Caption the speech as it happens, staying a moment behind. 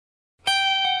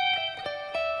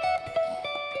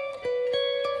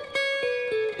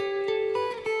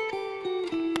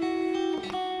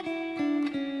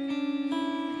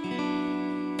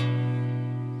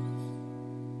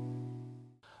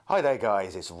Hi there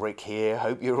guys, it's Rick here.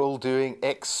 Hope you're all doing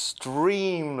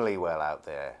extremely well out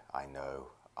there. I know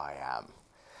I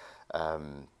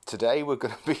am. Today we're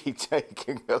going to be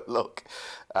taking a look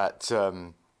at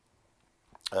how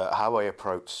I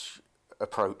approach,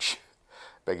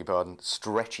 beg your pardon,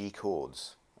 stretchy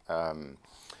chords. And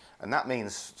that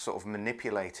means sort of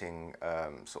manipulating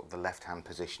sort of the left hand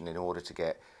position in order to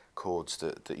get chords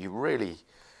that you really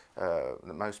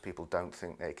that most people don't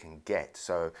think they can get.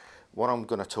 So what I'm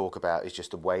going to talk about is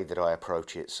just the way that I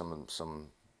approach it, some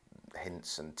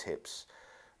hints and tips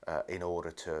in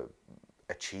order to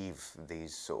achieve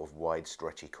these sort of wide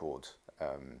stretchy chords.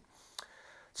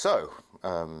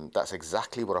 That's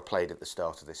exactly what I played at the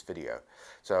start of this video.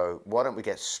 So why don't we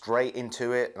get straight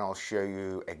into it and I'll show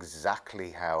you exactly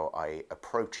how I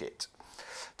approach it.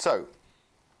 So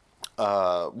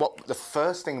what the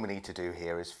first thing we need to do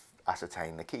here is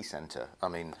ascertain the key center. I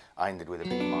mean, I ended with a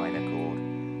B minor chord,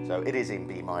 so it is in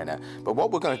B minor. But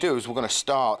what we're going to do is we're going to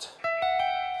start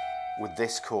with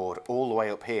this chord all the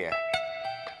way up here.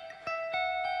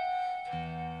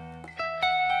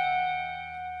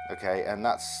 Okay, and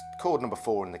that's chord number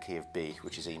 4 in the key of B,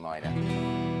 which is E minor.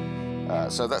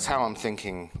 So that's how I'm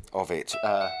thinking of it.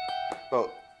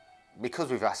 But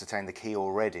because we've ascertained the key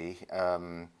already,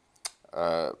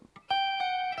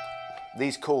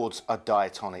 these chords are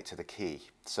diatonic to the key,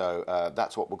 so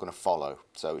that's what we're going to follow.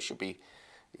 So it should be,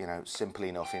 you know, simple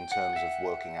enough in terms of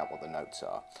working out what the notes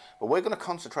are. But we're going to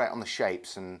concentrate on the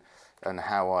shapes and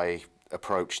how I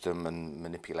approach them and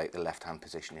manipulate the left hand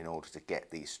position in order to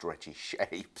get these stretchy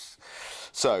shapes.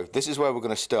 So this is where we're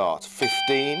going to start.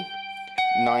 15,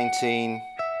 19,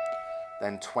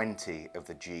 then 20 of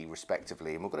the G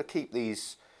respectively, and we're going to keep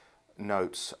these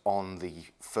notes on the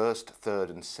first,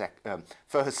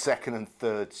 second and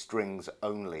third strings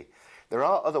only. There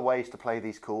are other ways to play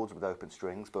these chords with open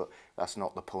strings, but that's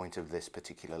not the point of this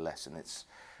particular lesson. It's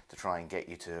to try and get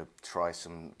you to try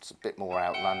some bit more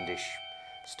outlandish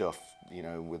stuff, you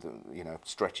know, with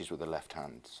stretches with the left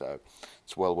hand. So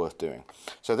it's well worth doing.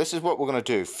 So this is what we're going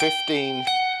to do. 15,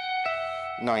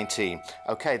 19.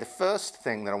 Okay, the first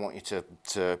thing that I want you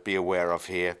to be aware of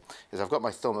here is I've got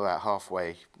my thumb about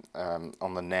halfway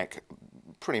on the neck,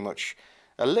 pretty much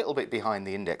a little bit behind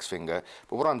the index finger,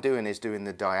 but what I'm doing is doing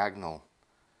the diagonal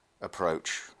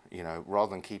approach, you know,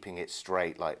 rather than keeping it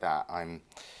straight like that. I'm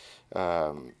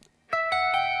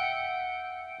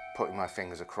putting my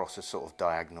fingers across a sort of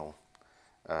diagonal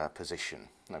position,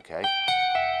 okay,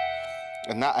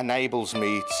 and that enables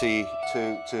me to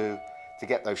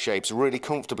get those shapes really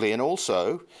comfortably, and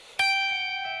also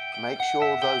make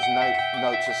sure those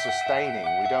notes are sustaining.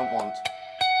 We don't want to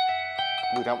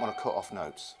cut off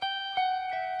notes.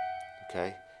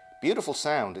 Okay, beautiful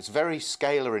sound. It's very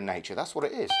scalar in nature. That's what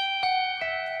it is.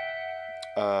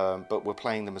 But we're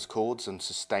playing them as chords and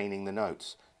sustaining the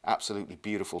notes. Absolutely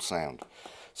beautiful sound.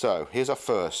 So here's our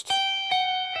first.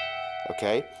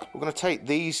 Okay, we're going to take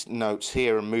these notes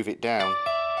here and move it down.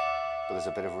 But there's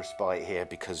a bit of respite here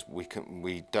because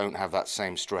we don't have that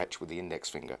same stretch with the index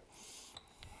finger.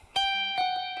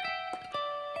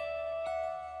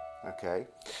 Okay,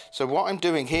 so what I'm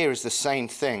doing here is the same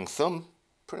thing. Thumb,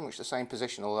 pretty much the same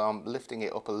position, although I'm lifting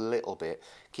it up a little bit,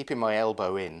 keeping my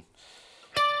elbow in.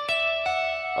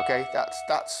 Okay,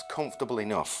 that's comfortable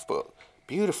enough, but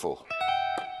beautiful.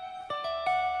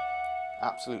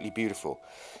 Absolutely beautiful.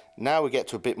 Now we get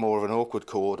to a bit more of an awkward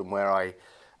chord, and where I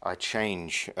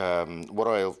change. What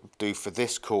I'll do for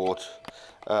this chord,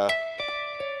 I'll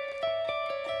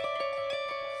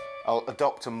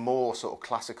adopt a more sort of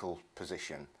classical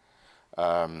position.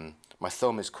 My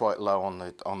thumb is quite low on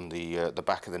the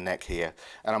back of the neck here,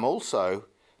 and I'm also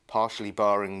partially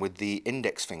barring with the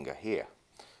index finger here.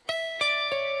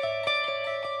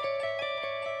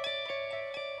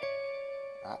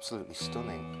 Absolutely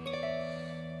stunning.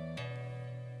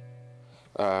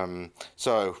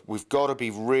 So we've got to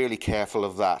be really careful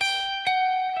of that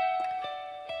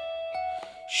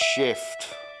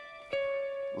shift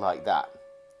like that.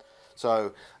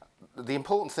 So the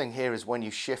important thing here is when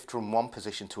you shift from one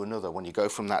position to another, when you go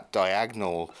from that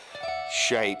diagonal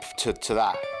shape to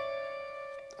that,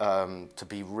 to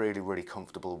be really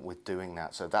comfortable with doing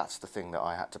that. So that's the thing that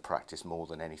I had to practice more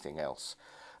than anything else.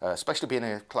 Especially being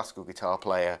a classical guitar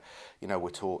player, you know, we're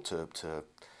taught to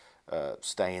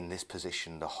stay in this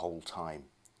position the whole time.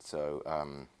 So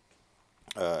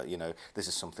you know, this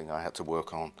is something I had to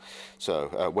work on.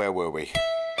 So where were we?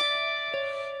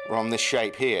 We're on this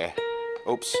shape here.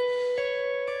 Oops.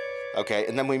 Okay,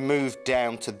 and then we move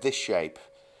down to this shape.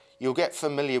 You'll get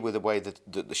familiar with the way that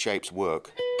the shapes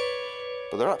work,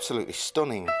 but they're absolutely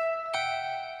stunning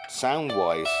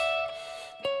sound-wise.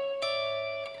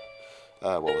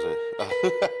 What was it?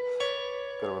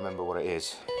 Gotta remember what it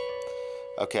is.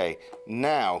 Okay,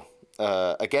 now,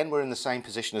 again we're in the same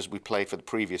position as we played for the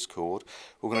previous chord.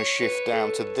 We're going to shift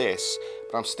down to this,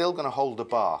 but I'm still going to hold the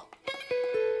bar.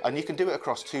 And you can do it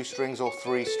across 2 strings or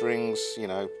 3 strings, you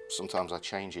know, sometimes I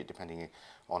change it depending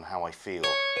on how I feel.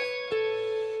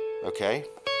 Okay,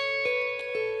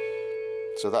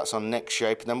 so that's our next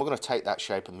shape, and then we're going to take that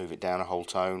shape and move it down a whole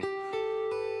tone.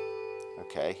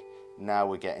 Okay, now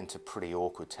we get into pretty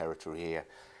awkward territory here.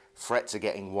 Frets are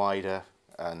getting wider,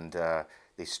 and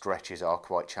these stretches are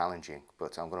quite challenging,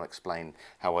 but I'm going to explain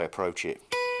how I approach it.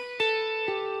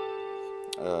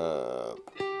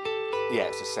 Yeah,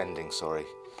 it's ascending, sorry.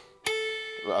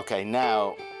 Okay,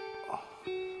 now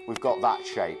we've got that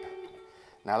shape.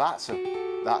 Now that's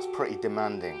pretty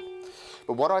demanding.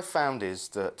 But what I found is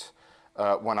that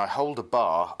when I hold a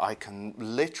bar, I can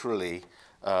literally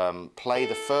play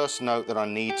the first note that I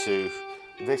need to.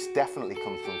 This definitely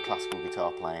comes from classical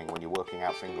guitar playing when you're working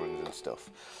out fingerings and stuff.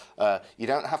 You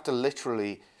don't have to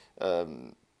literally,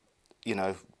 you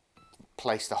know,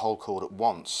 place the whole chord at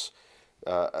once.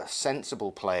 A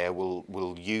sensible player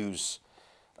will use,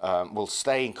 will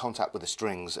stay in contact with the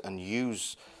strings and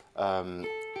use a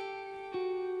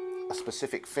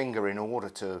specific finger in order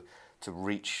to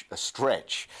reach a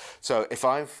stretch. So if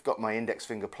I've got my index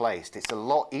finger placed, it's a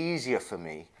lot easier for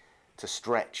me to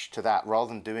stretch to that rather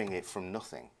than doing it from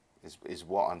nothing, is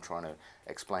what I'm trying to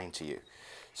explain to you.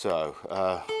 So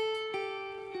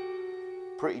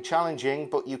pretty challenging,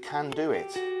 but you can do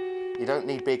it. You don't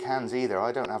need big hands either.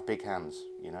 I don't have big hands,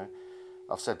 you know.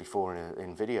 I've said before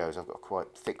in videos I've got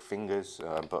quite thick fingers,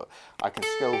 but I can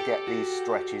still get these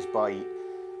stretches by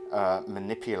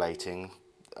manipulating,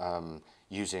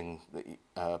 using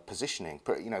positioning,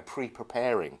 you know,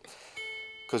 pre-preparing,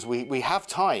 because we have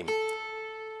time,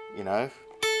 you know.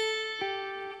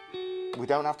 We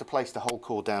don't have to place the whole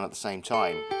chord down at the same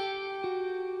time.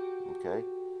 Okay,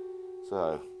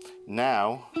 so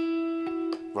now,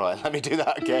 right, let me do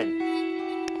that again.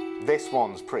 This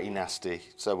one's pretty nasty,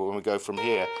 so when we go from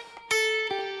here,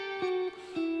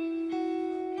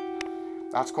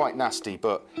 that's quite nasty,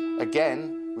 but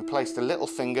again, we place the little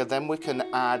finger, then we can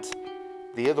add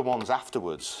the other ones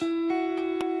afterwards.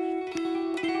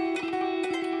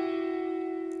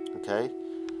 Okay,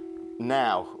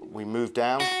 now we move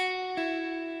down,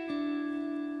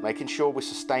 making sure we're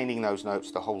sustaining those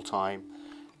notes the whole time.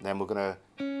 Then we're going to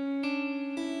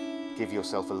give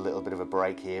yourself a little bit of a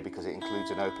break here because it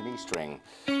includes an open E string.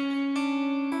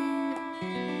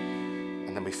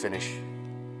 And then we finish,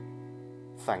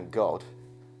 thank God,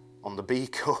 on the B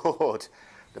chord,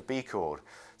 the B chord.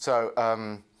 So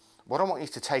what I want you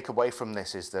to take away from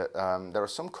this is that there are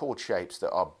some chord shapes that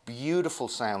are beautiful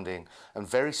sounding and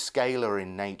very scalar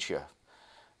in nature.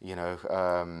 You know,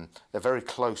 they're very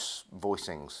close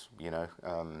voicings, you know,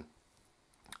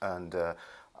 and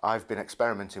I've been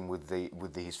experimenting with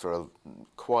these for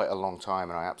quite a long time,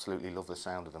 and I absolutely love the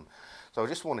sound of them. So I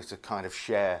just wanted to kind of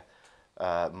share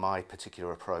my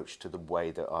particular approach to the way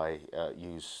that I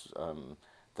use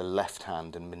the left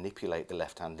hand and manipulate the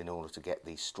left hand in order to get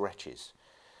these stretches,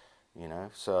 you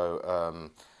know. So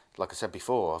like I said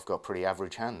before, I've got pretty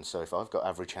average hands, so if I've got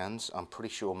average hands, I'm pretty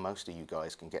sure most of you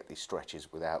guys can get these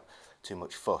stretches without too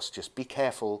much fuss. Just be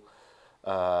careful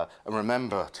and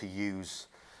remember to use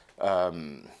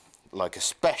like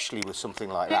especially with something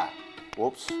like that,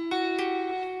 whoops,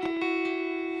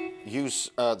 use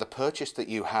the purchase that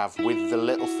you have with the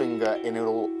little finger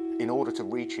in order to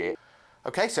reach it.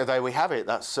 Okay, so there we have it.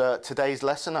 That's today's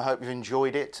lesson. I hope you've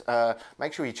enjoyed it.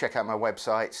 Make sure you check out my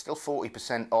website. It's still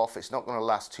 40% off. It's not going to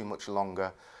last too much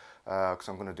longer because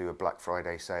I'm going to do a Black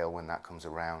Friday sale when that comes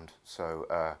around. So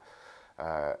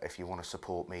if you want to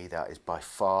support me, that is by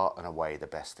far and away the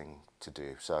best thing to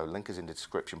do. So link is in the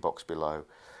description box below.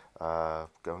 Go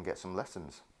and get some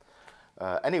lessons.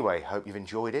 Anyway, hope you've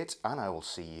enjoyed it, and I will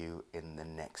see you in the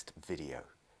next video.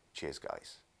 Cheers,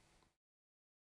 guys.